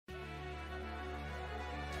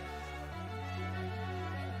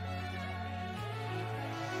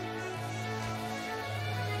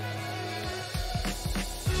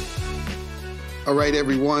All right,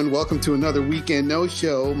 everyone. Welcome to another Weekend No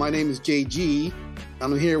Show. My name is JG.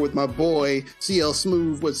 I'm here with my boy, CL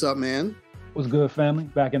Smooth. What's up, man? What's good, family?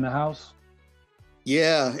 Back in the house.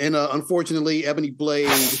 Yeah, and unfortunately, Ebony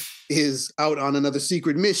Blade is out on another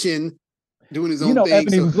secret mission, doing his own thing.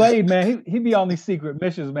 Ebony Blade, man, he be on these secret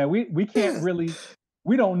missions, man. We can't really,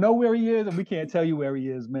 we don't know where he is, and we can't tell you where he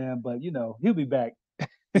is, man. But he'll be back.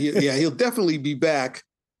 Yeah, he'll definitely be back.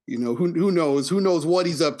 Who knows? Who knows what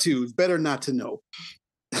he's up to? It's better not to know.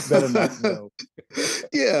 Better not to know.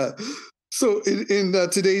 Yeah. So in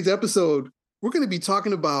today's episode, we're going to be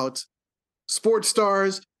talking about sports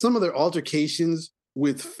stars, some of their altercations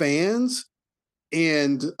with fans,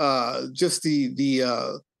 and just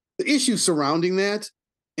the issues surrounding that.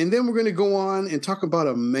 And then we're going to go on and talk about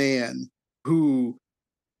a man who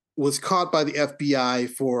was caught by the FBI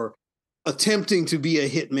for attempting to be a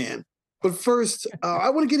hitman. But first,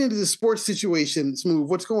 I want to get into the sports situation. Smooth,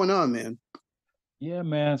 what's going on, man? Yeah,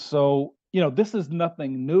 man. So, this is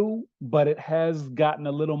nothing new, but it has gotten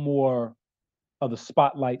a little more of the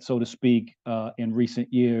spotlight, so to speak, in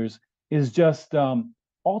recent years, is just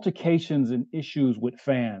altercations and issues with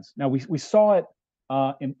fans. Now, we saw it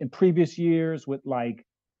in previous years with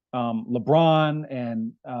LeBron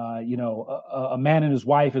and, a man and his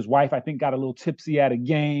wife. His wife, I think, got a little tipsy at a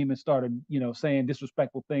game and started, saying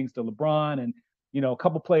disrespectful things to LeBron. And, a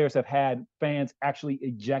couple players have had fans actually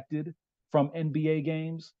ejected from NBA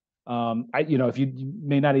games. If you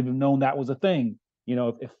may not even known that was a thing,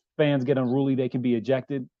 if fans get unruly, they can be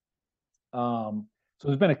ejected. So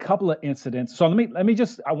there's been a couple of incidents. So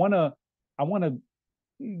I want to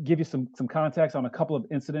give you some context on a couple of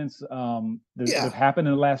incidents that have happened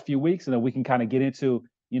in the last few weeks, and then we can kind of get into,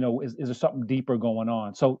 is there something deeper going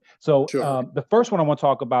on? So sure. The first one I want to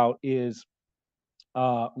talk about is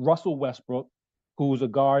Russell Westbrook, who's a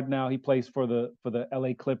guard now. He plays for the LA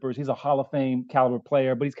Clippers. He's a Hall of Fame caliber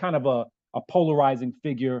player, but he's kind of a polarizing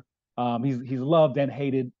figure. He's loved and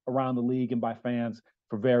hated around the league and by fans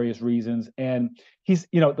for various reasons. And he's,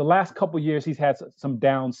 the last couple of years, he's had some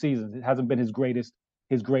down seasons. It hasn't been his greatest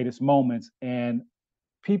moments. And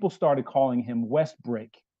people started calling him Westbrick,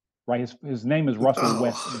 right? His name is Russell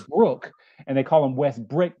Westbrook, and they call him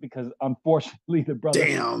Westbrick because unfortunately the brother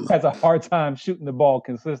has a hard time shooting the ball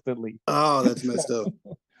consistently. Oh, that's messed up.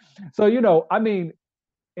 So,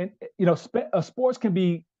 sports can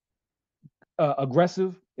be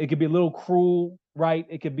aggressive. It could be a little cruel, right?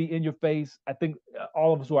 It could be in your face. I think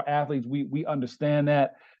all of us who are athletes, we understand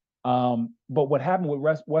that. But what happened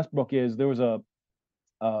with Westbrook is there was a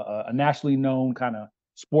nationally known kind of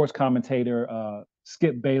sports commentator,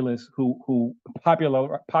 Skip Bayless, who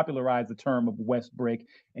popularized the term of Westbrick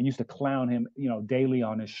and used to clown him, daily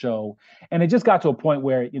on his show. And it just got to a point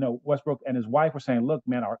where, Westbrook and his wife were saying, look,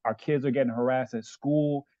 man, our kids are getting harassed at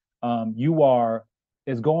school.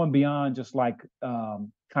 It's going beyond just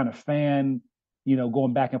kind of fan,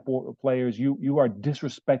 going back and forth with players. You are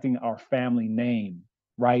disrespecting our family name,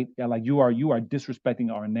 right? Like you are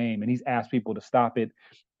disrespecting our name. And he's asked people to stop it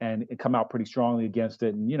and come out pretty strongly against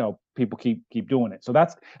it. And, people keep doing it. So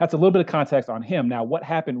that's a little bit of context on him. Now, what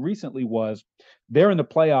happened recently was they're in the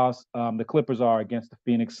playoffs. The Clippers are against the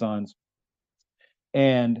Phoenix Suns.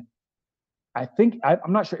 And I think,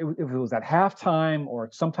 I'm not sure if it was at halftime or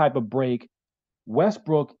some type of break,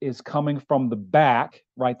 Westbrook is coming from the back,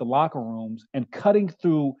 right, the locker rooms, and cutting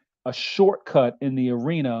through a shortcut in the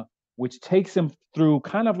arena, which takes him through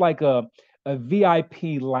kind of like a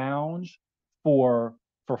VIP lounge for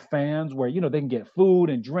fans where, they can get food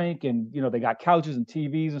and drink and, they got couches and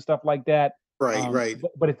TVs and stuff like that. Right.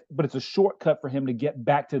 But it's a shortcut for him to get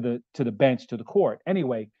back to the bench, to the court.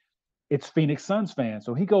 Anyway, it's Phoenix Suns fans.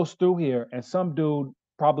 So he goes through here and some dude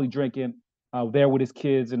probably drinking there with his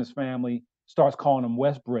kids and his family starts calling him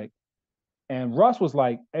Westbrick. And Russ was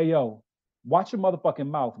like, hey, yo, watch your motherfucking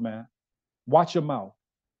mouth, man. Watch your mouth.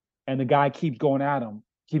 And the guy keeps going at him.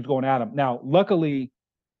 Now, luckily,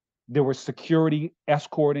 there was security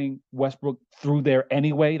escorting Westbrook through there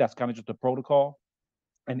anyway. That's kind of just the protocol.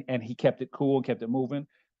 And he kept it cool and kept it moving.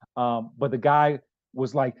 But the guy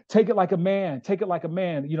was like, take it like a man. Take it like a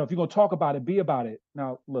man. If you're going to talk about it, be about it.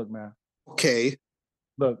 Now, look, man. Okay.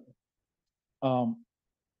 Look,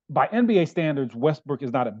 by NBA standards, Westbrook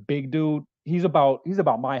is not a big dude. He's about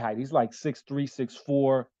my height. He's like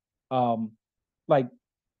 6'3", 6'4", like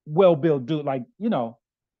well-built dude.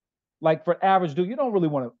 Like for average dude, you don't really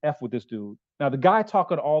want to F with this dude. Now, the guy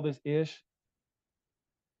talking all this ish,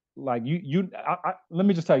 like let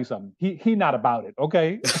me just tell you something. He not about it,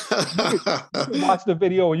 okay? you can watch the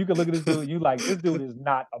video and you can look at this dude. You like, this dude is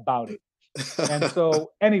not about it. And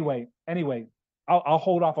so anyway, I'll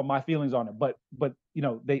hold off on my feelings on it. But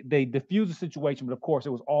they diffused the situation, but of course it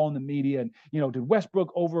was all in the media. And did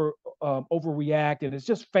Westbrook overreact? And it's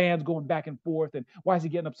just fans going back and forth. And why is he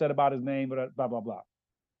getting upset about his name? Blah blah blah.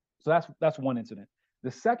 So that's one incident.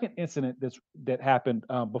 The second incident that happened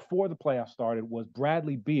before the playoffs started was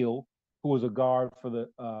Bradley Beal, who was a guard for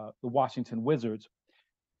the Washington Wizards.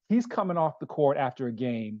 He's coming off the court after a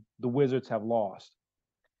game the Wizards have lost,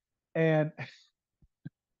 and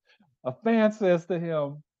a fan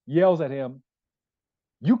yells at him,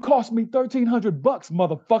 "You cost me $1,300,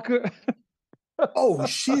 motherfucker!" Oh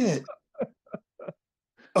shit!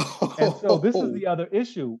 And so this is the other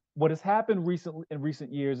issue. What has happened recently in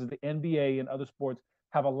recent years is the NBA and other sports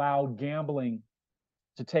have allowed gambling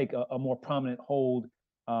to take a more prominent hold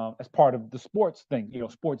as part of the sports thing.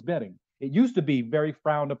 Sports betting. It used to be very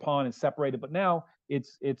frowned upon and separated, but now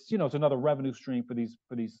it's another revenue stream for these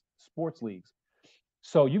sports leagues.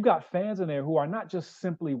 So you've got fans in there who are not just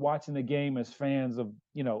simply watching the game as fans of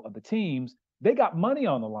the teams. They got money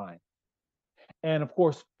on the line. And of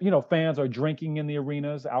course, fans are drinking in the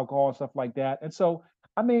arenas, alcohol and stuff like that. And so,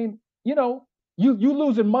 I mean, you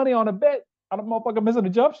losing money on a bet on a motherfucker missing a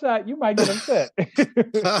jump shot, you might get upset.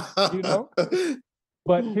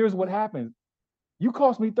 But here's what happens. You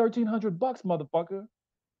cost me $1,300, motherfucker.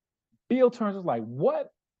 Beal turns is like,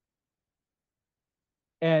 what?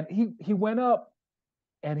 And he went up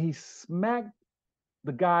and he smacked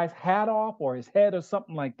the guy's hat off or his head or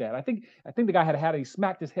something like that. I think the guy had a hat and he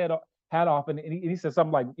smacked his hat off and he said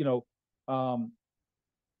something like, I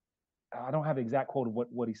don't have the exact quote of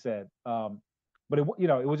what he said. But it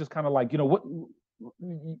was just kind of like, what,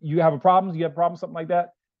 you have a problem? You have a problem? Something like that.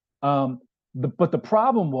 But the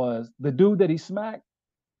problem was the dude that he smacked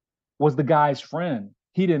was the guy's friend.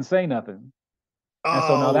 He didn't say nothing. And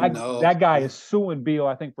so now that guy is suing Beal,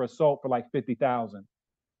 I think, for assault for like $50,000.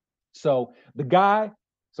 So the guy,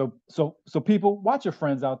 so people, watch your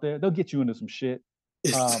friends out there. They'll get you into some shit.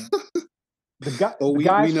 We do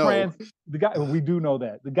know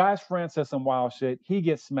that. The guy's friend says some wild shit. He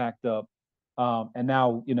gets smacked up. And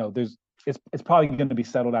now, it's probably going to be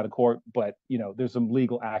settled out of court, but there's some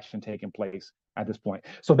legal action taking place at this point.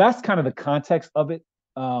 So that's kind of the context of it.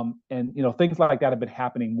 And things like that have been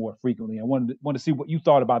happening more frequently. I wanted to see what you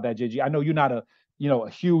thought about that, JG. I know you're not a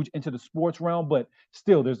huge into the sports realm, but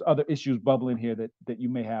still there's other issues bubbling here that you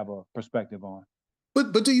may have a perspective on.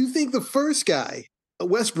 But do you think the first guy,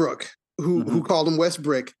 Westbrook, who called him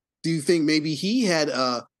Westbrook, do you think maybe he had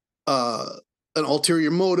an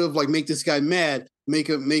ulterior motive, like make this guy mad, make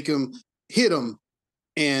him hit him?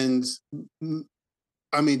 And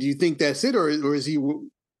I mean, do you think that's it, or is he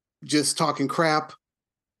just talking crap?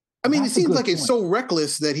 I mean, it seems like it's so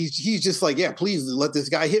reckless that he's just like, yeah, please let this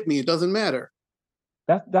guy hit me. It doesn't matter.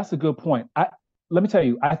 That's a good point. Let me tell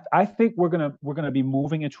you, I think we're gonna be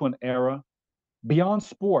moving into an era beyond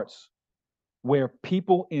sports where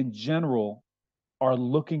people in general are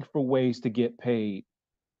looking for ways to get paid,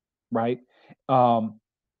 right? And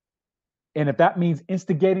if that means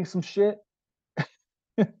instigating some shit,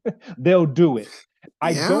 they'll do it.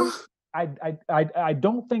 Yeah? I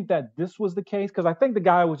don't think that this was the case, because I think the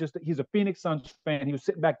guy he's a Phoenix Suns fan. He was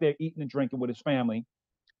sitting back there eating and drinking with his family,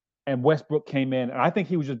 and Westbrook came in, and I think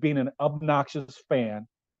he was just being an obnoxious fan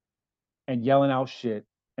and yelling out shit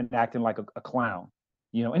and acting like a clown,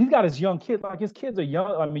 and he's got his young kids. Like, his kids are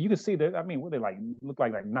young. I mean, you can see that. I mean, what they look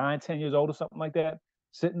like 9, 10 years old or something like that,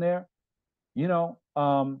 sitting there,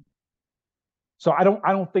 So I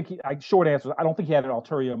don't think short answer, I don't think he had an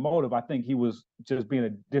ulterior motive. I think he was just being a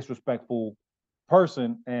disrespectful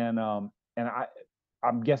person, and I'm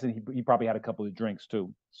guessing he probably had a couple of drinks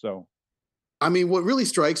too. So, I mean, what really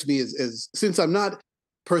strikes me is since I'm not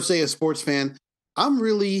per se a sports fan, I'm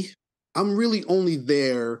really only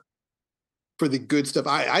there for the good stuff.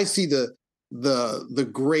 I see the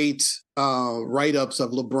great write-ups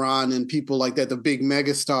of LeBron and people like that, the big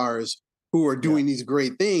mega stars who are doing these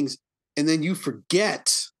great things. And then you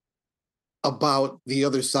forget about the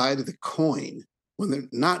other side of the coin when they're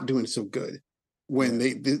not doing so good. When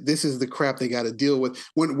this is the crap they got to deal with.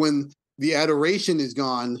 When the adoration is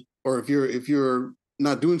gone, or if you're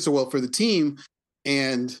not doing so well for the team,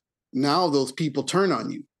 and now those people turn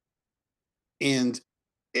on you. And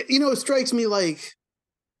it strikes me like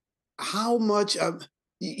how much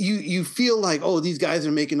you feel like, oh, these guys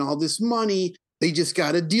are making all this money, they just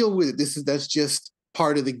got to deal with it. That's just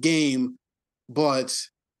part of the game, but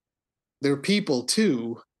they're people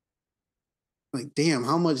too. Like, damn,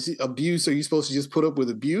 how much abuse are you supposed to just put up with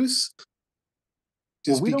abuse?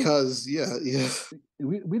 Just because,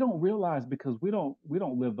 we don't realize, because we don't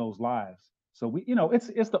live those lives. So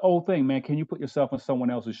it's the old thing, man. Can you put yourself in someone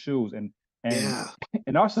else's shoes? And And Yeah.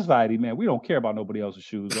 in our society, man, we don't care about nobody else's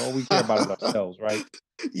shoes. All we care about is ourselves, right?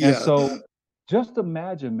 And Yeah. so just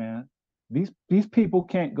imagine, man, these people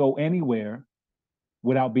can't go anywhere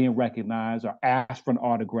without being recognized or asked for an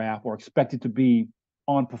autograph or expected to be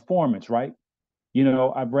on performance, right?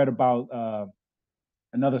 I've read about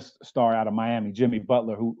another star out of Miami, Jimmy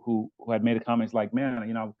Butler, who had made a comments like,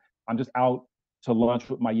 "Man, I'm just out to lunch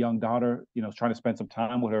with my young daughter, trying to spend some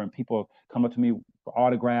time with her, and people come up to me for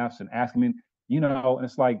autographs and asking me, and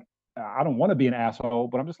it's like I don't want to be an asshole,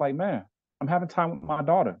 but I'm just like, man, I'm having time with my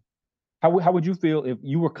daughter. How would you feel if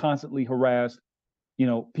you were constantly harassed?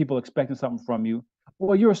 People expecting something from you.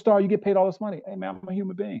 Well, you're a star, you get paid all this money. Hey, man, I'm a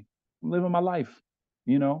human being, I'm living my life.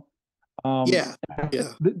 You know, Yeah.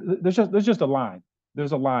 Yeah. there's just a line.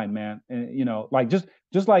 There's a line, man. And like just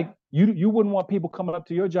like you wouldn't want people coming up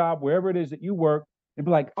to your job wherever it is that you work and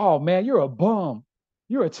be like, "Oh man, you're a bum.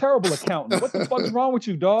 You're a terrible accountant. What the fuck's wrong with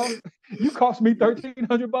you, dog? You cost me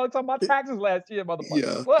 $1,300 on my taxes last year, motherfucker.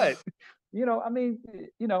 Yeah. What?" I mean,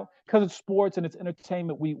 because it's sports and it's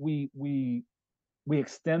entertainment, we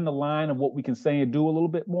extend the line of what we can say and do a little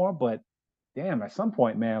bit more. But damn, at some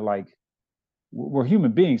point, man, like we're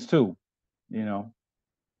human beings too, you know.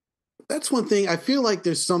 That's one thing. I feel like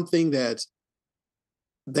there's something that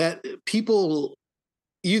people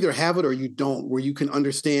either have it or you don't, where you can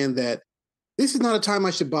understand that this is not a time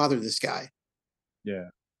I should bother this guy. Yeah.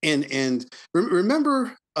 And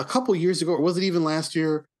remember a couple years ago, or was it even last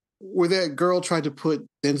year, where that girl tried to put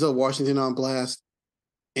Denzel Washington on blast,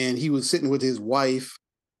 and he was sitting with his wife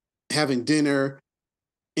having dinner,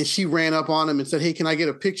 and she ran up on him and said, "Hey, can I get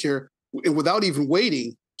a picture?" And without even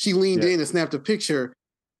waiting, she leaned in and snapped a picture.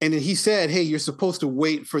 And then he said, "Hey, you're supposed to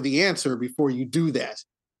wait for the answer before you do that."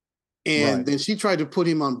 And Right. then she tried to put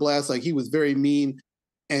him on blast like he was very mean.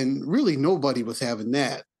 And really nobody was having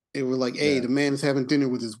that. They were like, "Hey, Yeah. the man is having dinner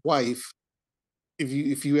with his wife.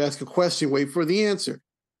 If you ask a question, wait for the answer."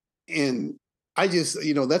 And I just,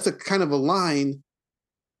 that's a kind of a line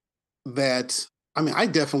that, I mean, I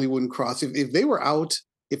definitely wouldn't cross. If they were out,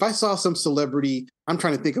 if I saw some celebrity, I'm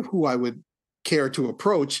trying to think of who I would care to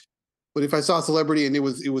approach. But if I saw a celebrity and it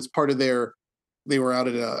was part of they were out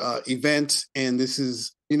at a event, and this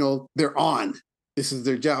is, they're on, this is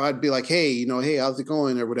their job, I'd be like, "Hey, hey, how's it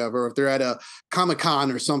going?" or whatever. If they're at a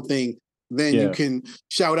Comic-Con or something, then you Yeah. can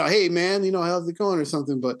shout out, "Hey man, how's it going?" or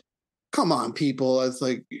something. But come on, people. It's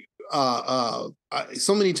like,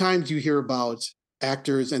 so many times you hear about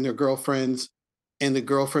actors and their girlfriends, and the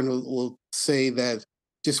girlfriend will say that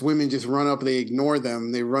just women just run up, they ignore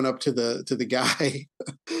them, they run up to the guy.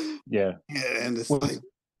 Yeah. And it's Well, like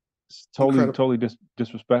it's incredible, totally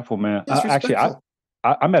disrespectful, man. Actually, disrespectful.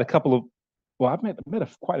 I met a couple of, well, I've met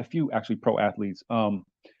quite a few actually pro athletes.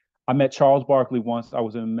 I met Charles Barkley once. I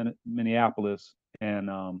was in Minneapolis, and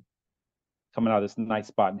coming out of this night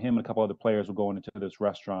spot, and him and a couple other players were going into this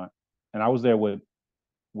restaurant, and I was there with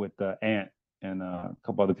Ant and a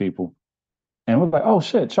couple other people. And we're like, "Oh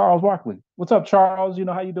shit, Charles Barkley. What's up, Charles?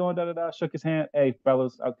 How you doing?" Da da da. Shook his hand. "Hey,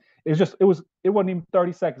 fellas." It wasn't even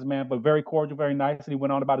 30 seconds, man, but very cordial, very nice. And he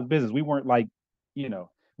went on about his business. We weren't like, we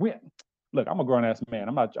look, I'm a grown ass man.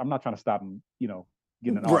 I'm not trying to stop him,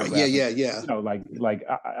 getting an Right. Yeah. autograph. And, Yeah. Yeah. like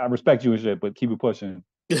I respect you and shit, but keep it pushing.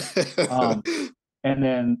 Um, and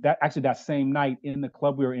then that same night in the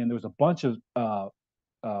club we were in, there was a bunch of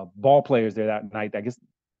ball players there that night. I guess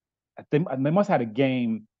they must have had a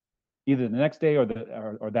game either the next day or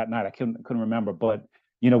that night. I couldn't remember, but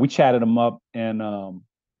we chatted them up, and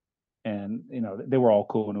they were all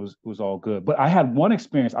cool, and it was all good. But I had one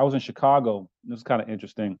experience. I was in Chicago. It was kind of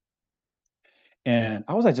interesting, and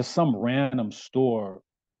I was at just some random store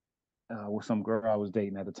with some girl I was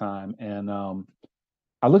dating at the time, and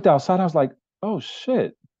I looked outside. And I was like, "Oh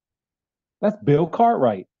shit, that's Bill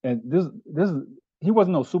Cartwright." And this he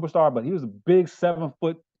wasn't no superstar, but he was a big 7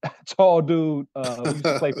 foot tall dude who used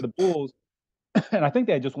to play for the Bulls. And I think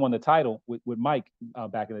they had just won the title with Mike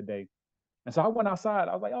back in the day. And so I went outside.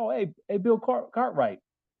 I was like, "Oh, hey, Bill Cartwright,"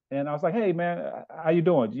 and I was like, "Hey, man, how you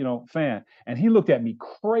doing? Fan." And he looked at me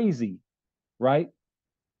crazy, right?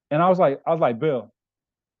 And I was like, "Bill,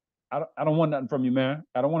 I don't want nothing from you, man.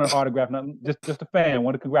 I don't want an autograph, nothing. Just a fan. I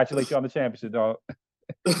want to congratulate you on the championship, dog."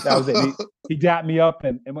 That was it. He dapped me up,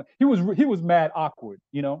 and he was mad awkward.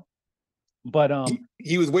 But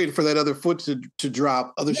he was waiting for that other foot to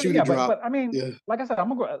drop, other yeah, shoe to yeah, but drop. but I mean, Yeah. like I said,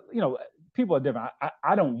 I'm gonna go. People are different.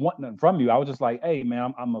 I don't want nothing from you. I was just like, "Hey,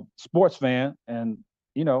 man, I'm a sports fan, and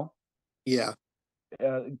you know, Yeah.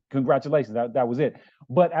 congratulations." That was it.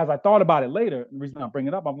 But as I thought about it later, the reason I'm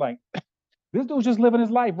bringing it up, I'm like, this dude's just living his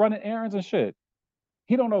life, running errands and shit.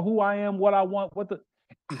 He don't know who I am, what I want, what the,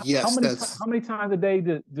 how Yes. many That's how many times a day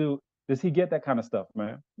do Does he get that kind of stuff,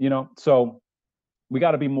 man? So we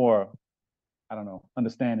got to be more, I don't know,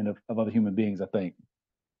 understanding of other human beings, I think.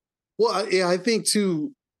 Well, yeah, I think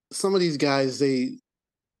too. Some of these guys, they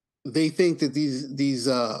think that these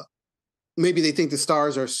maybe they think the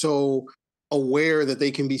stars are so aware that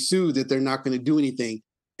they can be sued that they're not going to do anything.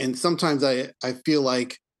 And sometimes I feel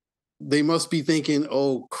like they must be thinking,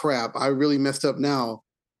 oh crap, I really messed up now.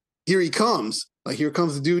 Here he comes. Like here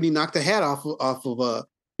comes the dude. He knocked the hat off of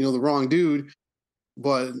the wrong dude.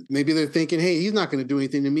 But maybe they're thinking, hey, he's not going to do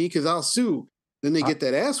anything to me because I'll sue. Then they get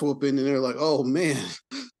that ass whooping and they're like, oh man.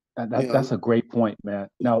 That's a great point, man.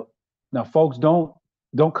 Now, folks, don't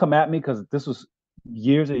come at me because this was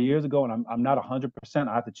years and years ago, and I'm not 100%.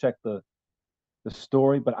 I have to check the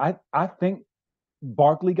story, but I think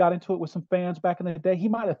Barkley got into it with some fans back in the day. He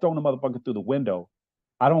might have thrown a motherfucker through the window.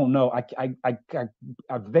 I don't know.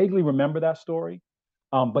 I vaguely remember that story,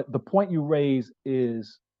 but the point you raise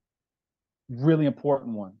is really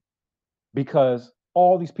important one because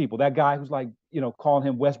all these people, that guy who's like, calling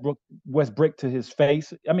him Westbrook to his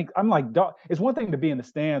face. I mean, I'm like, dog, it's one thing to be in the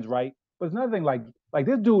stands, right? But it's another thing, like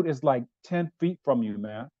this dude is like 10 feet from you,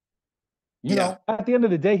 man. At the end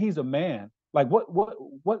of the day, he's a man. Like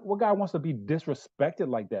what guy wants to be disrespected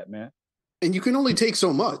like that, man? And you can only take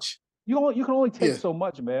so much. You can only take so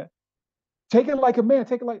much, man. Take it like a man.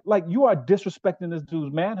 Take it like you are disrespecting this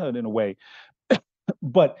dude's manhood in a way.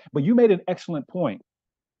 But you made an excellent point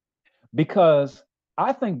because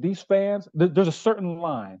I think these fans, there's a certain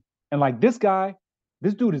line, and like this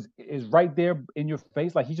dude is right there in your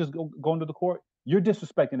face, like he's just going to the court. You're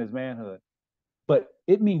disrespecting his manhood, but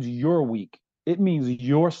it means you're weak. It means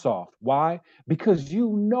you're soft. Why? Because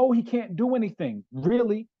he can't do anything,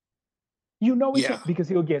 really. He can't because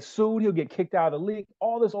he'll get sued, he'll get kicked out of the league,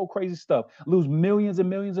 all this old crazy stuff, lose millions and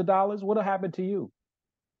millions of dollars. What'll happen to you?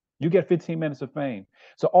 You get 15 minutes of fame.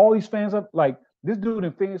 So all these fans are like, this dude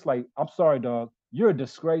in Phoenix, like, I'm sorry, dog. You're a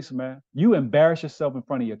disgrace, man. You embarrass yourself in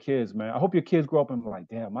front of your kids, man. I hope your kids grow up and be like,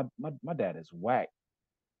 damn, my dad is whack.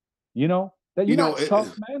 That you're not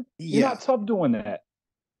tough, man. You're not tough doing that.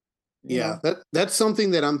 That's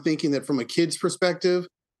something that I'm thinking that from a kid's perspective,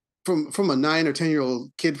 from a 9 or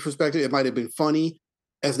 10-year-old kid perspective, it might have been funny.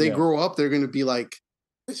 As they grow up, they're going to be like,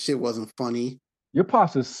 this shit wasn't funny. Your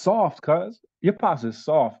pops is soft, cuz. Your pops is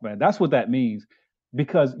soft, man. That's what that means.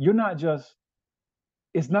 Because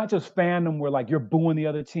it's not just fandom where like you're booing the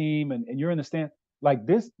other team and you're in the stand. Like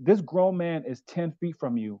this grown man is 10 feet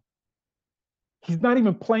from you. He's not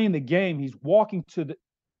even playing the game. He's walking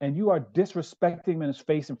and you are disrespecting him in his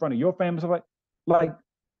face in front of your family. So like,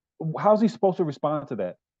 how's he supposed to respond to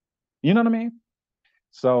that? You know what I mean?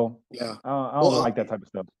 So I don't like that type of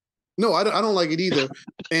stuff. No, I don't like it either.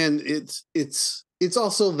 And it's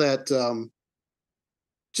also that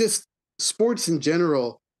just sports in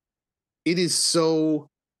general, it is so,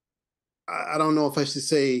 I don't know if I should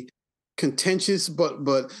say contentious, but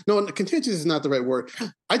no, contentious is not the right word.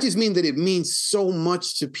 I just mean that it means so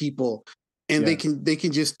much to people and they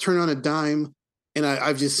can just turn on a dime. And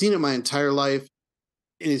I've just seen it my entire life.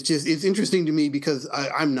 And it's interesting to me because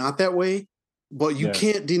I'm not that way, but you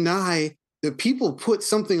can't deny that people put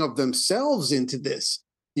something of themselves into this.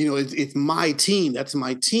 It's my team. That's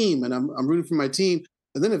my team. And I'm rooting for my team.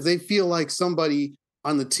 And then if they feel like somebody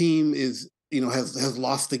on the team is, has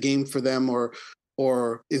lost the game for them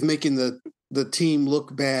or is making the team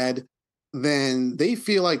look bad, then they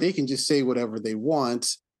feel like they can just say whatever they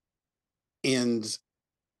want and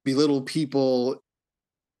belittle people.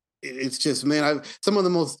 It's just, man, some of the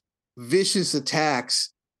most vicious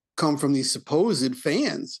attacks come from these supposed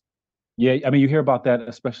fans. Yeah, I mean, you hear about that,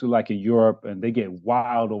 especially like in Europe, and they get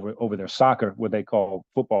wild over their soccer, what they call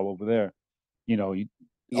football over there.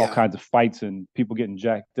 All kinds of fights and people getting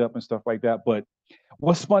jacked up and stuff like that. But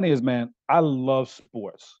what's funny is, man, I love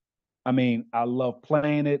sports. I mean, I love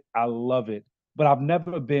playing it. I love it. But I've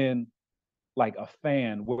never been like a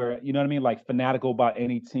fan where, you know what I mean? Like fanatical about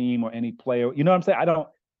any team or any player. You know what I'm saying? I don't,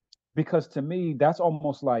 because to me, that's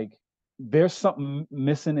almost like there's something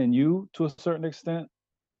missing in you to a certain extent.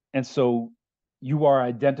 And so you are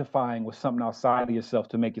identifying with something outside of yourself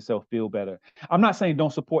to make yourself feel better. I'm not saying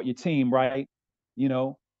don't support your team, right?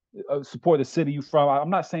 Support the city you from. I'm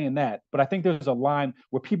not saying that, but I think there's a line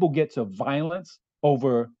where people get to violence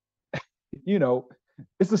over,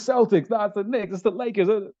 it's the Celtics, not the Knicks, it's the Lakers.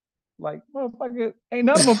 Like, motherfucker, ain't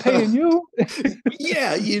none of them paying you.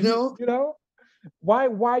 Yeah, Why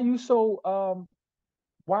are you so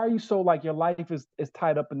like your life is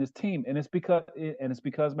tied up in this team? And it's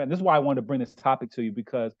because man, this is why I wanted to bring this topic to you,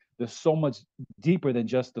 because there's so much deeper than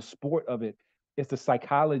just the sport of it. It's the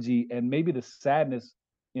psychology and maybe the sadness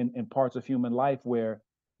in parts of human life where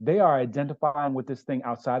they are identifying with this thing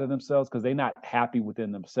outside of themselves because they're not happy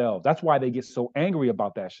within themselves. That's why they get so angry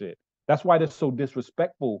about that shit. That's why they're so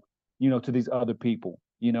disrespectful, to these other people,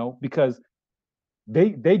 because they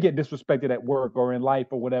get disrespected at work or in life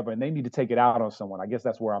or whatever, and they need to take it out on someone. I guess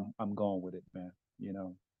that's where I'm going with it, man.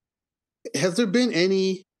 Has there been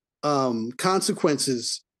any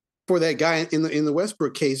consequences for that guy in the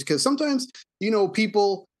Westbrook case? Because sometimes,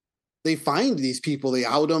 people, they find these people, they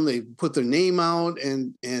out them, they put their name out,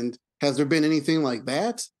 and has there been anything like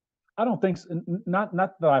that? I don't think so. Not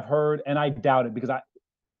that I've heard, and I doubt it, because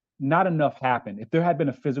not enough happened. If there had been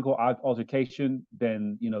a physical altercation,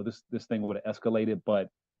 then this thing would have escalated. But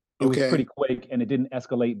it was Okay. pretty quick, and it didn't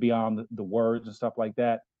escalate beyond the words and stuff like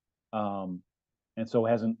that. And so it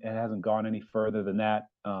hasn't gone any further than that.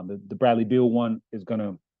 The Bradley Beal one is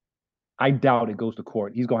gonna. I doubt it goes to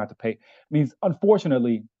court. He's gonna have to pay. I mean,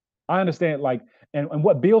 unfortunately, I understand. Like, and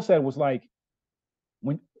what Beal said was like,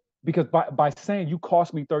 when because by saying you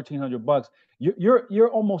cost me $1,300, you're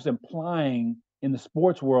almost implying in the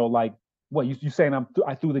sports world, like, what, you saying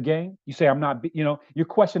I threw the game? You say I'm not, you're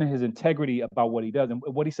questioning his integrity about what he does. And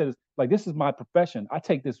what he said is like, this is my profession. I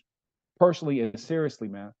take this personally and seriously,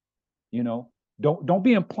 man. You know, don't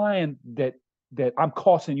be implying that I'm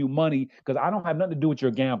costing you money because I don't have nothing to do with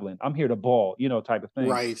your gambling. I'm here to ball, type of thing.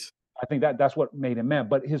 Right. I think that's what made him mad.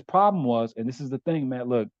 But his problem was, and this is the thing, man.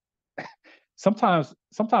 Look, sometimes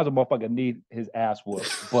a motherfucker need his ass whooped,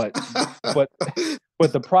 but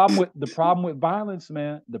but the problem with violence,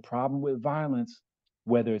 man, the problem with violence,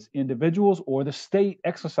 whether it's individuals or the state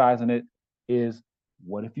exercising it, is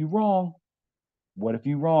what if you wrong? What if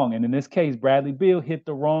you wrong? And in this case, Bradley Beal hit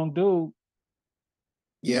the wrong dude.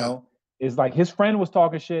 You Yeah. know, it's like his friend was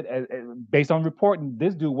talking shit based on reporting.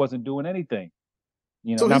 This dude wasn't doing anything.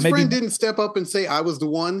 So Now his maybe friend didn't step up and say I was the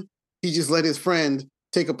one. He just let his friend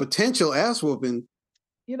take a potential ass whooping.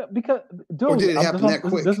 Because, Or dude, did it happen that this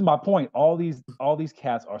quick? is my point. All these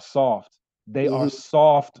cats are soft. They are Mm-hmm.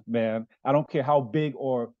 soft, man. I don't care how big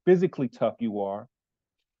or physically tough you are.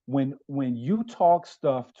 When you talk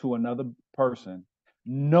stuff to another person,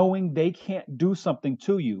 knowing they can't do something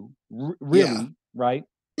to you, Yeah. really, right?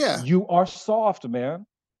 Yeah. You are soft, man.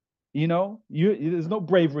 There's no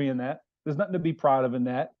bravery in that. There's nothing to be proud of in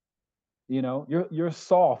that. You're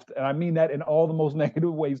soft, and I mean that in all the most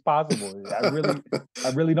negative ways possible. I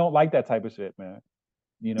really don't like that type of shit, man.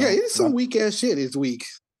 Yeah, it's 'Cause some weak ass shit. It's weak.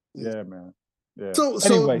 yeah, man. Yeah. So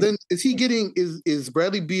Anyway, then is he getting is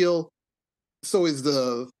Bradley Beal, so is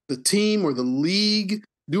the team or the league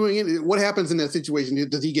doing it? What happens in that situation?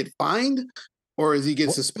 Does he get fined or does he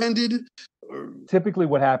get suspended? Or, typically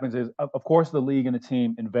what happens is, of course, the league and the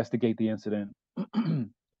team investigate the incident.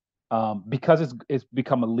 Because it's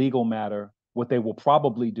become a legal matter. What they will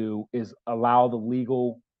probably do is allow the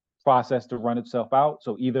legal process to run itself out.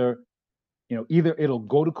 So either it'll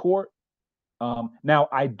go to court. Now,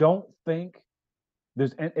 I don't think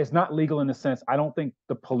it's not legal in the sense, I don't think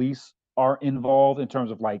the police are involved in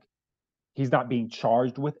terms of, like, he's not being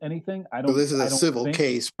charged with anything. I so don't this is I a don't civil think.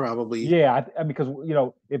 case probably. Yeah, I mean, because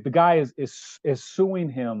if the guy is suing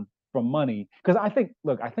him for money, because I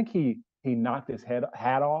think he knocked his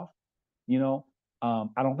hat off.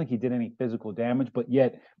 I don't think he did any physical damage,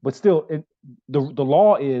 but still, the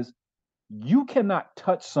law is you cannot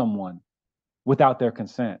touch someone without their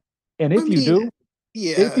consent. And I mean, if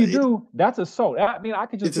yeah, you do, that's assault. I mean, I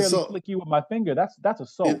could just it's barely assault. flick you with my finger. That's It,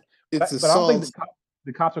 assault. it's But I don't think assault.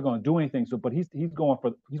 the cops are going to do anything. So, but he's going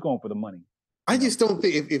for the money. I You know. just don't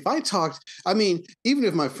think if I talked, I mean, even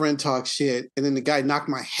if my friend talks shit and then the guy knocked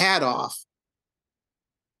my hat off,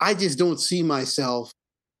 I just don't see myself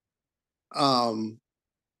um,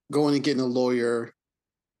 going and getting a lawyer.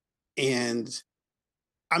 And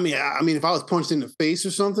I mean, if I was punched in the face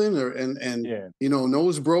or something, or and Yeah,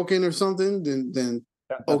 nose broken or something, then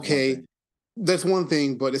that's one okay, thing. that's one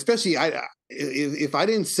thing. But especially if I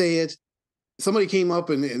didn't say it, somebody came up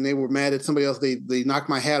and they were mad at somebody else. They knocked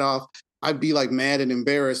my hat off. I'd be like mad and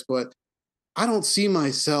embarrassed. But I don't see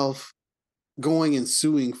myself going and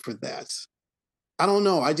suing for that. I don't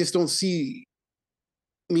know. I just don't see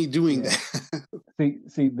me doing Yeah. that.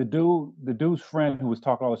 See, the dude's friend who was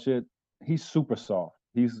talking all the shit, he's super soft.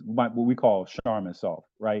 He's what we call Charmin soft,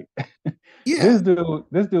 right? Yeah,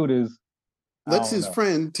 this dude is, I let's don't his know.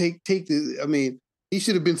 friend take the. I mean, he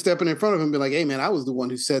should have been stepping in front of him and be like, "Hey, man, I was the one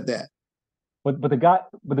who said that." But the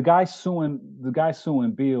guy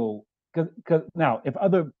suing Beal, because now, if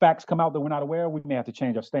other facts come out that we're not aware of, we may have to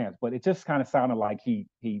change our stance. But it just kind of sounded like he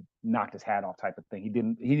knocked his hat off type of thing. He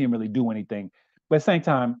didn't really do anything. But at the same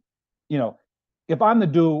time, you know, if I'm the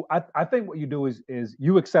dude, I think what you do is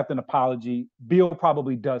you accept an apology. Beal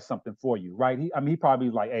probably does something for you, right? He probably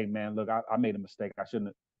like, hey man, look, I made a mistake. I shouldn't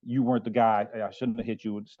have, you weren't the guy. I shouldn't have hit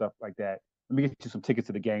you and stuff like that. Let me get you some tickets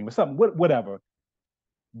to the game or something, whatever.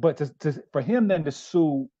 But for him then to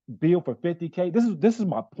sue Beal for 50K, this is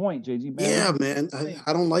my point, JG, man. Yeah, man.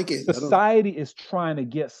 I don't like it. Society is trying to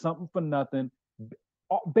get something for nothing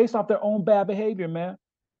based off their own bad behavior, man.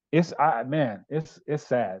 It's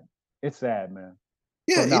sad. It's sad, man.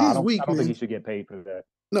 Yeah, So no, it is I weak, don't man. think he should get paid for that.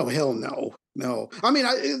 No, hell no. No. I mean,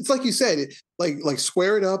 it's like you said, like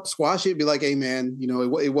square it up, squash it, be like, hey man,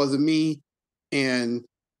 it wasn't me. And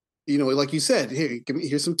like you said,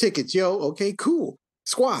 here's some tickets. Yo, okay, cool.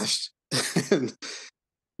 Squashed.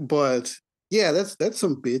 But yeah, that's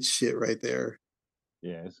some bitch shit right there.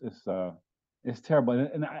 Yeah, it's terrible.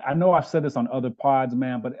 And I know I've said this on other pods,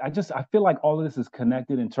 man, but I feel like all of this is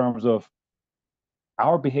connected in terms of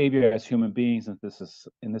our behavior as human beings in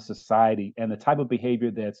this society and the type of behavior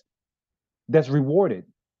that's rewarded.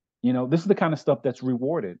 This is the kind of stuff that's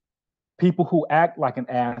rewarded. People who act like an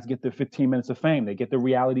ass get their 15 minutes of fame. They get the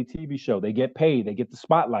reality TV show. They get paid. They get the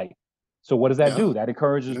spotlight. So what does that do? That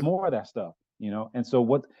encourages more of that stuff, And so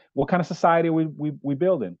what kind of society are we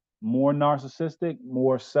building? More narcissistic,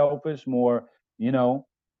 more selfish, more, Yeah,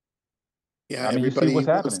 I mean, everybody wants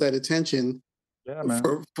happening. That attention. Yeah, man.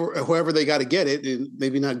 For whoever they got to get it, and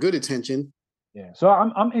maybe not good attention. Yeah. So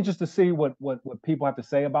I'm interested to see what people have to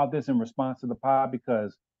say about this in response to the pod,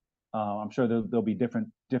 because I'm sure there'll be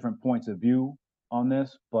different points of view on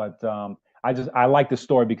this. But I like the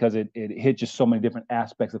story because it hit just so many different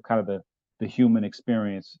aspects of kind of the human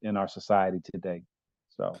experience in our society today.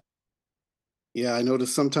 So. Yeah, I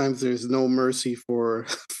noticed sometimes there's no mercy for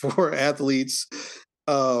athletes.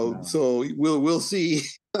 No. So we'll see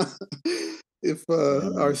if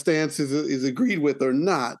our stance is agreed with or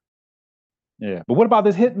not. Yeah, but what about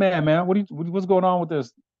this hitman, man? What's going on with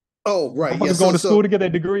this? Oh, right. Yeah, going to school to get a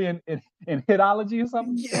degree in hitology or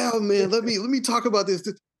something. Yeah, man. Let me talk about this.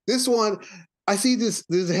 This one, I see this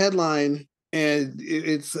headline, and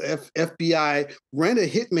it's FBI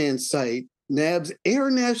Rent-a-Hitman site nabs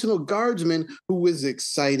Air National Guardsman who was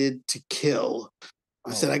excited to kill.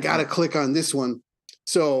 I said I gotta click on this one.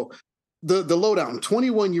 So the lowdown: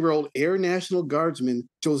 21-year-old Air National Guardsman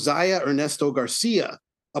Josiah Ernesto Garcia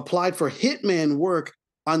applied for hitman work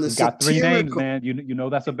on the got three names, man. You know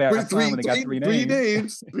that's a bad sign when they got three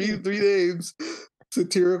names. Three names.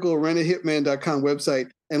 Satirical Rent-a-Hitman.com website,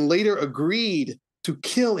 and later agreed to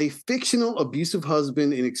kill a fictional abusive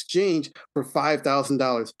husband in exchange for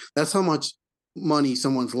 $5,000. That's how much money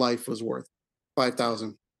someone's life was worth.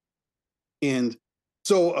 $5,000. And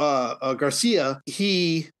so Garcia,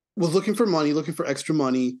 he was looking for extra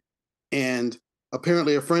money, and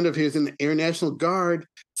apparently a friend of his in the Air National Guard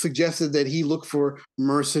suggested that he look for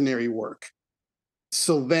mercenary work.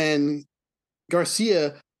 So then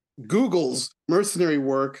Garcia Googles mercenary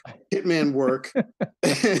work, hitman work,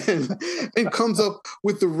 and comes up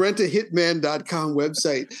with the Rent-a-Hitman.com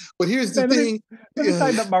website. But here's the thing. Let me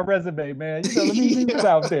tighten up my resume, man. Let me see what's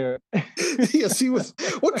out there. Yeah, see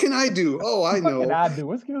what can I do? Oh, I know. What can I do?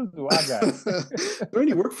 What skills do I got? Is there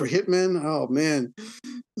any work for hitmen? Oh, man.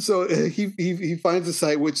 So he finds a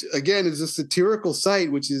site, which, again, is a satirical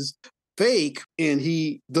site, which is fake, and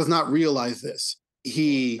he does not realize this.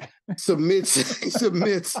 He submits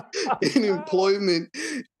an employment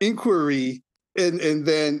inquiry and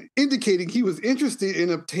then indicating he was interested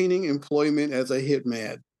in obtaining employment as a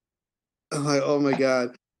hitman. I'm like, oh my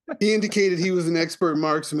God. He indicated he was an expert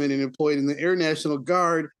marksman and employed in the Air National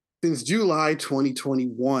Guard since July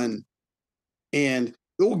 2021. And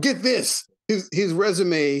get this, his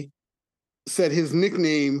resume said his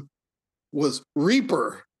nickname was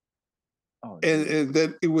Reaper. Oh, and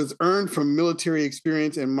that it was earned from military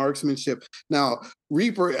experience and marksmanship. Now,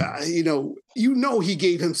 Reaper, he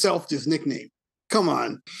gave himself this nickname. Come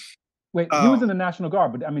on. Wait, he was in the National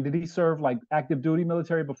Guard, but I mean, did he serve like active duty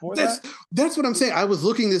military before that? That's what I'm saying. I was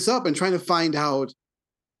looking this up and trying to find out.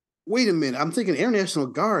 Wait a minute. I'm thinking Air National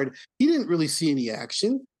Guard. He didn't really see any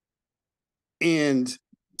action, and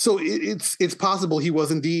so it's possible he was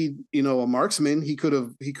indeed a marksman. He could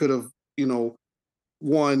have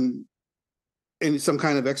won in some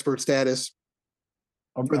kind of expert status.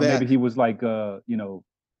 Or maybe he was like level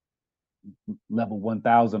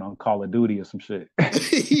 1000 on Call of Duty or some shit.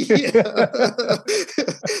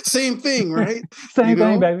 Same thing, right? Same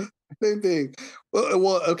thing, baby. Same thing.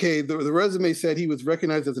 Well, okay. The resume said he was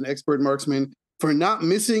recognized as an expert marksman for not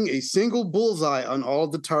missing a single bullseye on all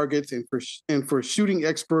of the targets, and for shooting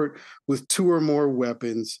expert with 2 or more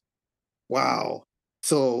weapons. Wow.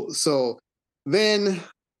 So then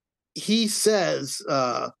he says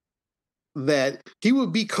that he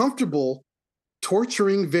would be comfortable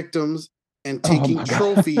torturing victims and taking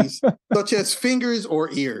trophies such as fingers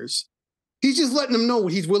or ears. He's just letting them know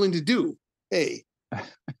what he's willing to do. Hey,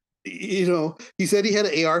 he said he had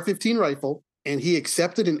an AR-15 rifle, and he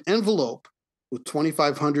accepted an envelope with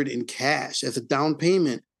 $2,500 in cash as a down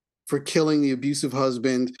payment for killing the abusive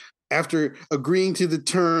husband. After agreeing to the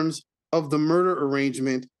terms of the murder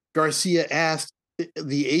arrangement, Garcia asked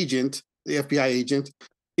the agent, the FBI agent,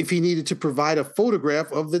 if he needed to provide a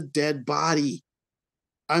photograph of the dead body.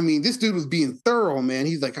 I mean, this dude was being thorough, man.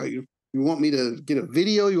 He's like, you want me to get a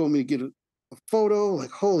video? You want me to get a photo?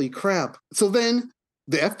 Like, holy crap. So then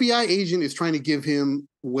the FBI agent is trying to give him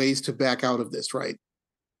ways to back out of this, right?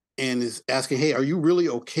 And is asking, hey, are you really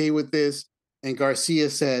okay with this? And Garcia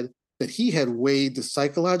said that he had weighed the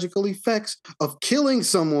psychological effects of killing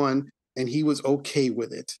someone and he was okay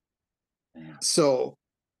with it. Yeah. So,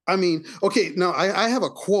 I mean, okay, now I have a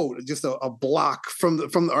quote, just a block from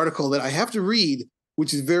the article that I have to read,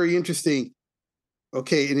 which is very interesting.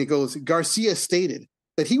 Okay, and it goes, Garcia stated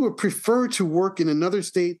that he would prefer to work in another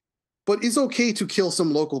state, but is okay to kill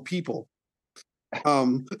some local people.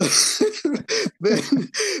 Then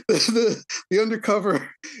the undercover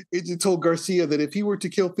agent told Garcia that if he were to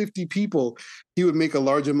kill 50 people, he would make a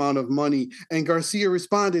large amount of money. And Garcia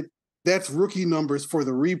responded, that's rookie numbers for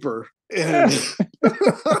the Reaper. And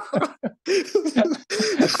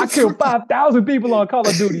I killed 5,000 people on Call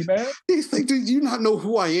of Duty, man. He's like, do you not know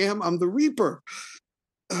who I am? I'm the Reaper.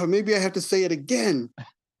 Maybe I have to say it again.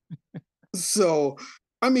 So,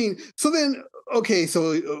 I mean, so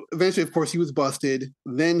eventually, of course, he was busted.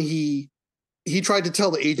 Then he tried to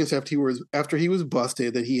tell the agents after he was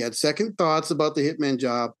busted that he had second thoughts about the hitman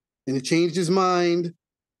job, and it changed his mind.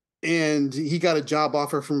 And he got a job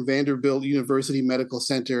offer from Vanderbilt University Medical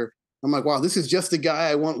Center. I'm like, wow, this is just the guy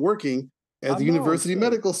I want working at the University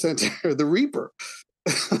Medical Center, the Reaper.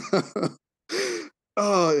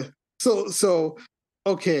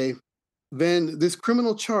 Okay. Then this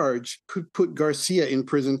criminal charge could put Garcia in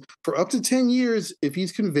prison for up to 10 years if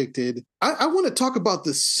he's convicted. I want to talk about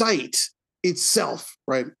the site itself,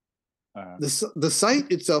 right? The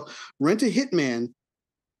site itself, Rent-a-Hitman,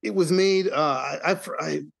 it was made, I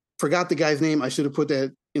forgot the guy's name. I should have put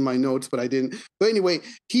that in my notes, but I didn't. But anyway,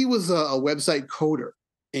 he was a website coder,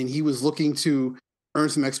 and he was looking to earn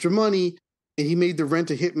some extra money, and he made the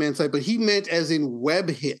Rent-a-Hitman site, but he meant as in web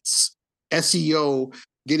hits, SEO,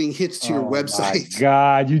 getting hits to your website. My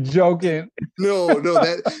God, you joking? No,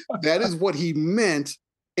 that is what he meant.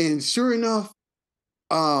 And sure enough,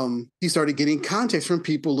 he started getting contacts from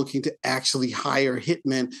people looking to actually hire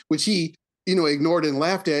hitmen, which he, ignored and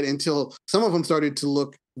laughed at until some of them started to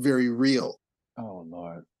look very real. Oh,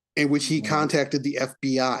 Lord. In which he contacted the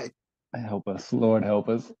FBI. Help us, Lord, help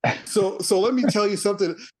us. So let me tell you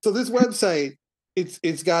something. So this website,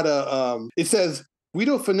 it's got it says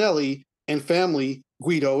Guido Finelli and family,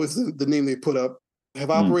 Guido is the name they put up, have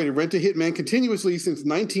operated Rent-a-Hitman continuously since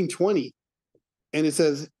 1920. And it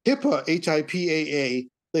says HIPAA, HIPAA,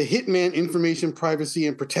 the Hitman Information Privacy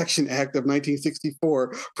and Protection Act of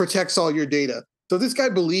 1964 protects all your data. So this guy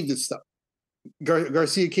believed this stuff.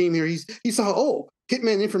 Garcia came here. He saw,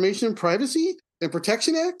 Hitman Information Privacy and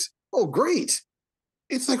Protection Act? Oh, great.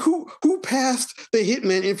 It's like, who passed the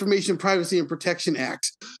Hitman Information Privacy and Protection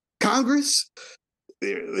Act? Congress?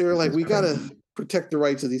 They're like, we got to protect the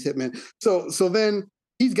rights of these hitmen. So then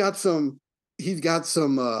he's got some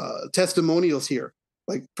testimonials here.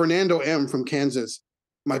 Like Fernando M. from Kansas.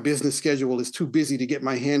 My business schedule is too busy to get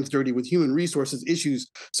my hands dirty with human resources issues,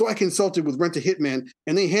 so I consulted with Rent-a-Hitman,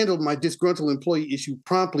 and they handled my disgruntled employee issue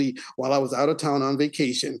promptly while I was out of town on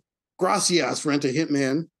vacation. Gracias,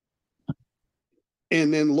 Rent-a-Hitman.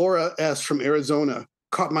 And then Laura S. from Arizona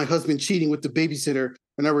caught my husband cheating with the babysitter,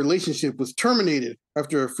 and our relationship was terminated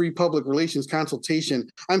after a free public relations consultation.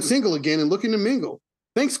 I'm single again and looking to mingle.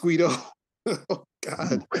 Thanks, Guido. Oh,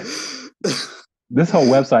 God. This whole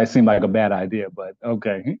website seemed like a bad idea, but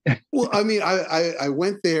okay. Well, I mean, I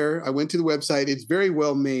went there. I went to the website. It's very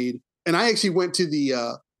well made. And I actually went to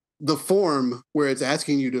the form where it's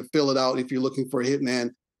asking you to fill it out if you're looking for a hitman.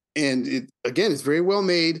 And it's very well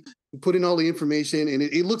made. You put in all the information, and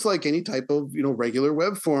it looks like any type of, regular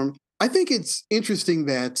web form. I think it's interesting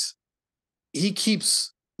that he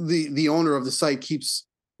keeps the owner of the site keeps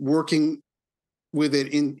working with it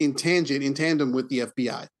in tandem with the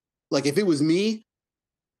FBI. Like if it was me,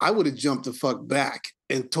 I would have jumped the fuck back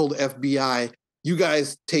and told the FBI, you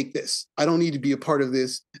guys take this. I don't need to be a part of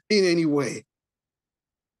this in any way.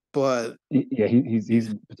 But yeah,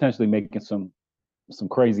 he's potentially making some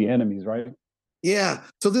crazy enemies, right? Yeah.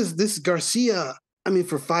 So this Garcia, I mean,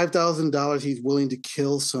 for $5,000, he's willing to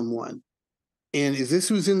kill someone. And is this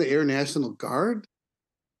who's in the Air National Guard?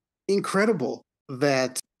 Incredible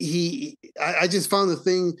that I just found the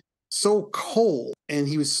thing so cold and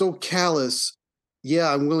he was so callous.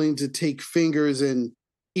 Yeah, I'm willing to take fingers and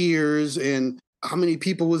ears. And how many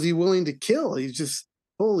people was he willing to kill? He's just,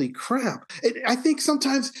 holy crap. I think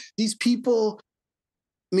sometimes these people,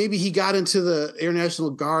 maybe he got into the Air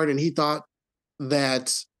National Guard and he thought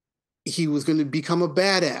that he was going to become a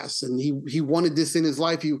badass and he wanted this in his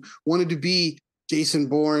life. He wanted to be Jason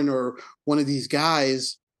Bourne or one of these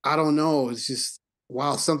guys. I don't know. It's just,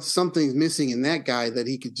 wow, something's missing in that guy that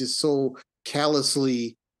he could just so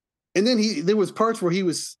callously. And then there was parts where he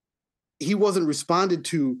wasn't responded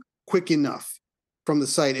to quick enough from the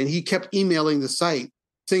site. And he kept emailing the site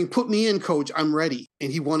saying, put me in, coach, I'm ready.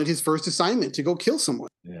 And he wanted his first assignment to go kill someone.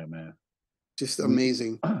 Yeah, man. Just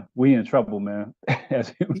amazing. We in trouble, man.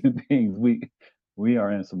 As human beings, we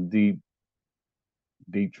are in some deep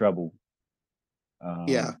trouble.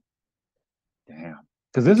 Yeah. Damn.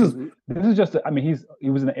 Because this is just I mean he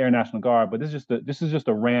was in the Air National Guard, but this is just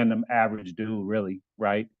a random average dude, really,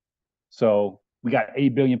 right? So we got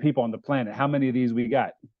 8 billion people on the planet. How many of these we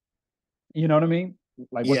got? You know what I mean?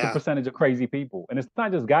 Like, what's the percentage of crazy people? And it's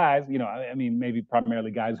not just guys. You know, I mean, maybe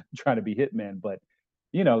primarily guys trying to be hitmen, but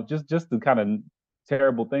you know, just the kind of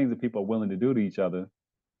terrible things that people are willing to do to each other.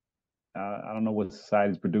 I don't know what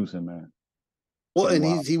society's producing, man. Well,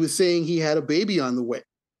 and he was saying he had a baby on the way.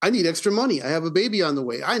 I need extra money. I have a baby on the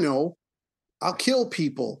way. I know. I'll kill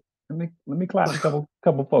people. Let me clap a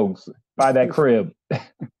couple folks. Buy that crib.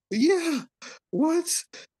 Yeah. What?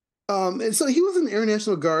 And so he was in the Air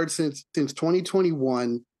National Guard since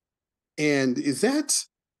 2021. And is that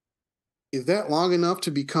long enough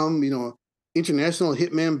to become, international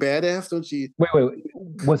hitman badass? Don't you? Wait.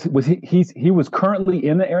 Was he was currently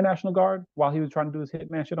in the Air National Guard while he was trying to do his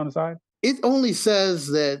hitman shit on the side? It only says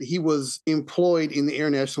that he was employed in the Air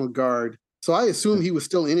National Guard. So I assume he was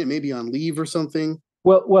still in it, maybe on leave or something.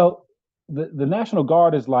 Well, the National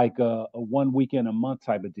Guard is like a 1 weekend a month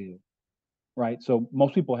type of deal, right? So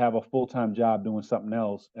most people have a full-time job doing something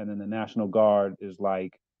else, and then the National Guard is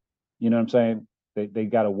like, you know what I'm saying? They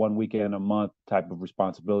got a 1 weekend a month type of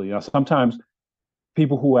responsibility. Now, sometimes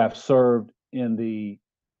people who have served in the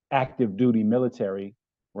active duty military,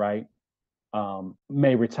 right,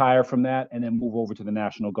 may retire from that and then move over to the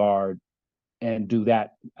National Guard and do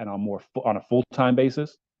that on a full-time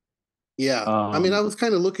basis. Yeah. I mean, I was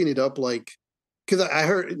kind of looking it up, like, because I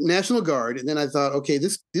heard National Guard, and then I thought, okay,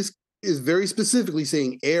 this is very specifically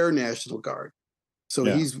saying Air National Guard. So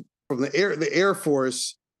he's from the Air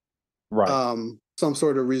Force, right? Some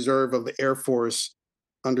sort of reserve of the Air Force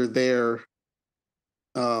under their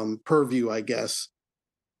purview, I guess.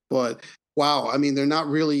 But wow, I mean, they're not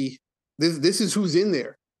really. This is who's in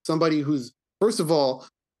there. Somebody who's, first of all,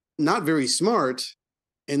 not very smart,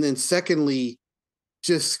 and then secondly,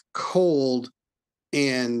 just cold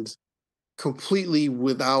and completely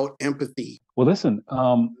without empathy. Well, listen,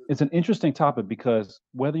 it's an interesting topic because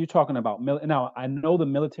whether you're talking about now, I know the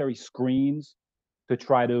military screens to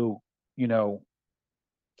try to,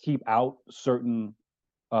 keep out certain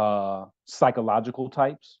psychological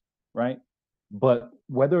types, right? But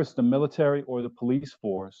whether it's the military or the police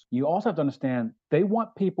force, you also have to understand they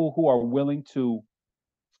want people who are willing to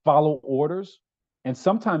follow orders. And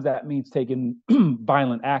sometimes that means taking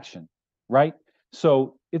violent action, right?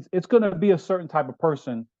 So it's going to be a certain type of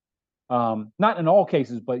person. Not in all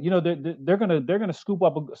cases, but they're gonna scoop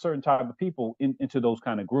up a certain type of people into those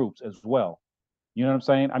kind of groups as well. You know what I'm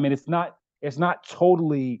saying? I mean, it's not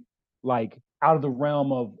totally like out of the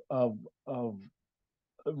realm of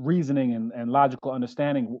reasoning and logical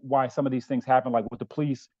understanding why some of these things happen, like with the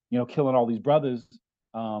police, killing all these brothers,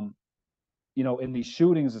 in these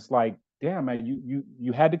shootings. It's like, damn, man,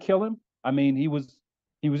 you had to kill him. I mean, he was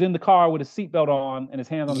in the car with his seatbelt on and his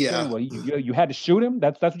hands on the steering wheel. You had to shoot him.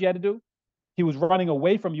 That's what you had to do. He was running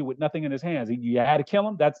away from you with nothing in his hands. You had to kill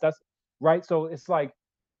him. That's right. So it's like,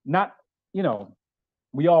 not,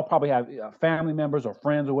 we all probably have family members or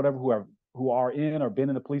friends or whatever who are in or been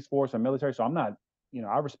in the police force or military. So I'm not,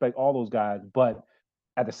 I respect all those guys, but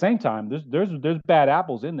at the same time, there's bad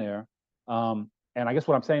apples in there. And I guess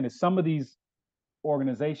what I'm saying is some of these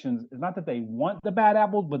organizations, it's not that they want the bad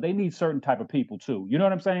apples, but they need certain type of people too. You know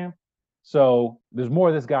what I'm saying? So there's more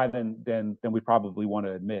of this guy than we probably want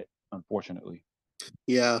to admit, unfortunately.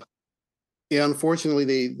 Yeah.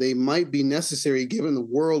 Unfortunately, they might be necessary given the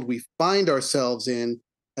world we find ourselves in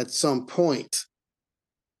at some point.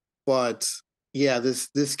 But yeah,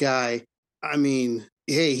 this guy, I mean,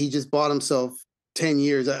 hey, he just bought himself 10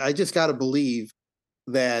 years. I just got to believe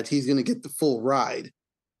that he's going to get the full ride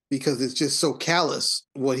because it's just so callous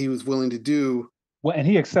what he was willing to do. Well, and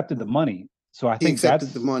he accepted the money. So I He think accepted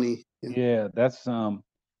that's the money. yeah, that's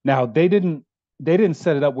now they didn't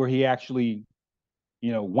set it up where he actually,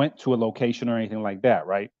 went to a location or anything like that,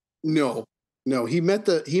 right? No, he met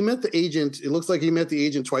the agent. It looks like he met the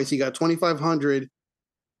agent twice. He got $2,500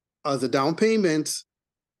 as a down payment,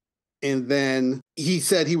 and then he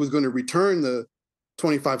said he was going to return the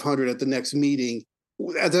 $2,500 at the next meeting.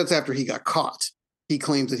 That's after he got caught. He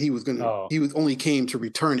claims that he was only came to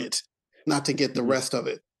return it, not to get the rest of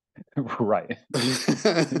it. Right.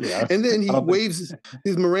 Yeah. And then he waives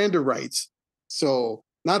his Miranda rights. So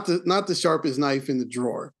not the sharpest knife in the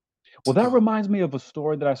drawer. Well, that reminds me of a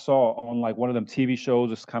story that I saw on like one of them TV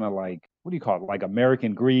shows. It's kind of like, what do you call it? Like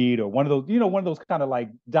American Greed or one of those, one of those kind of like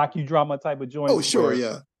docudrama type of joints. Oh, sure.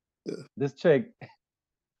 Yeah. This chick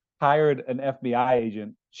hired an FBI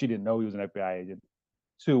agent. She didn't know he was an FBI agent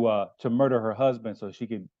to murder her husband so she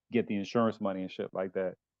could get the insurance money and shit like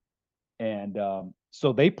that. And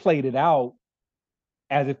so they played it out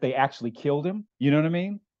as if they actually killed him. You know what I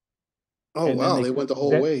mean? Oh, and wow. They went the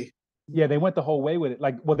whole way. Yeah, they went the whole way with it.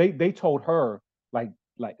 Like, well, they told her like,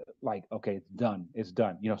 okay, it's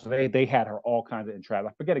done. So they had her all kinds of entrapped.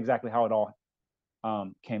 I forget exactly how it all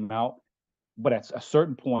came out. But at a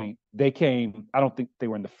certain point, they came, I don't think they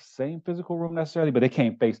were in the same physical room necessarily, but they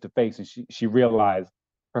came face to face, and she realized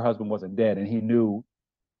her husband wasn't dead, and he knew.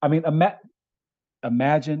 I mean,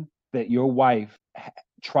 imagine that your wife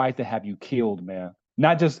tried to have you killed, man.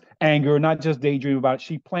 Not just anger, not just daydream about it.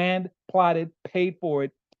 She planned, plotted, paid for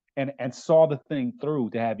it, and saw the thing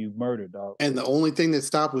through to have you murdered, dog. And the only thing that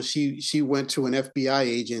stopped was she went to an FBI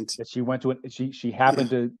agent. She went to it. She happened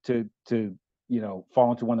to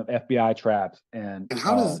fall into one of the FBI traps. And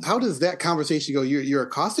how does that conversation go? You're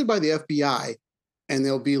accosted by the FBI, and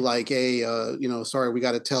they'll be like, "Hey, sorry, we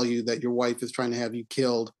got to tell you that your wife is trying to have you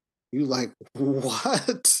killed." You like,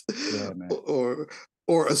 what? Yeah, man.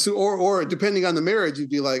 Or depending on the marriage, you'd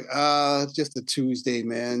be like, just a Tuesday,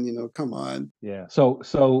 man. Come on. Yeah. So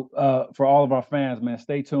for all of our fans, man,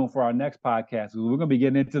 stay tuned for our next podcast. We're gonna be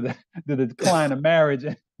getting into the decline of marriage.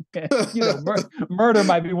 Murder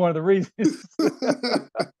might be one of the reasons.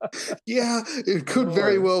 Yeah, it could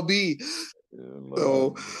very well be.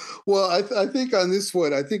 So, well, I think on this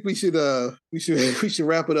one, I think we should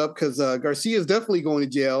wrap it up because Garcia is definitely going to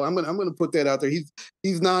jail. I'm gonna put that out there.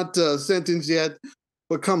 He's not sentenced yet,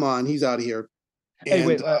 but come on, he's out of here. Hey,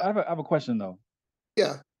 wait, I have a question though.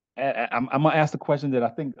 Yeah, I'm gonna ask the question that I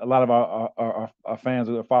think a lot of our fans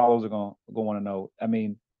or followers are gonna want to know. I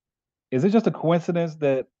mean, is it just a coincidence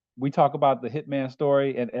that we talk about the Hitman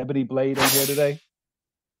story and Ebony Blade on here today?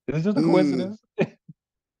 Is it just a coincidence?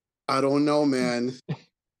 I don't know, man.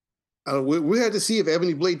 We had to see if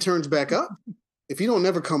Ebony Blade turns back up. If he don't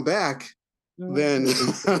never come back, then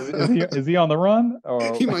is he on the run?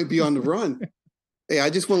 Or? He might be on the run. Hey, I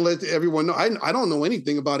just want to let everyone know. I don't know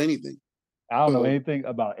anything about anything. I don't know anything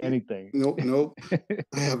about anything. Nope.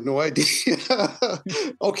 I have no idea.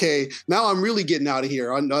 Okay, now I'm really getting out of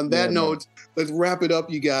here. On that note, let's wrap it up,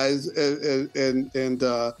 you guys, and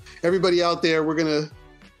everybody out there.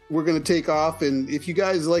 We're gonna take off, and if you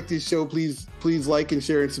guys like this show, please like and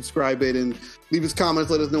share and subscribe it, and leave us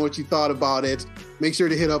comments. Let us know what you thought about it. Make sure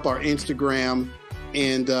to hit up our Instagram,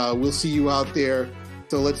 and we'll see you out there.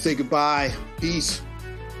 So let's say goodbye. Peace.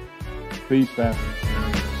 Peace, man.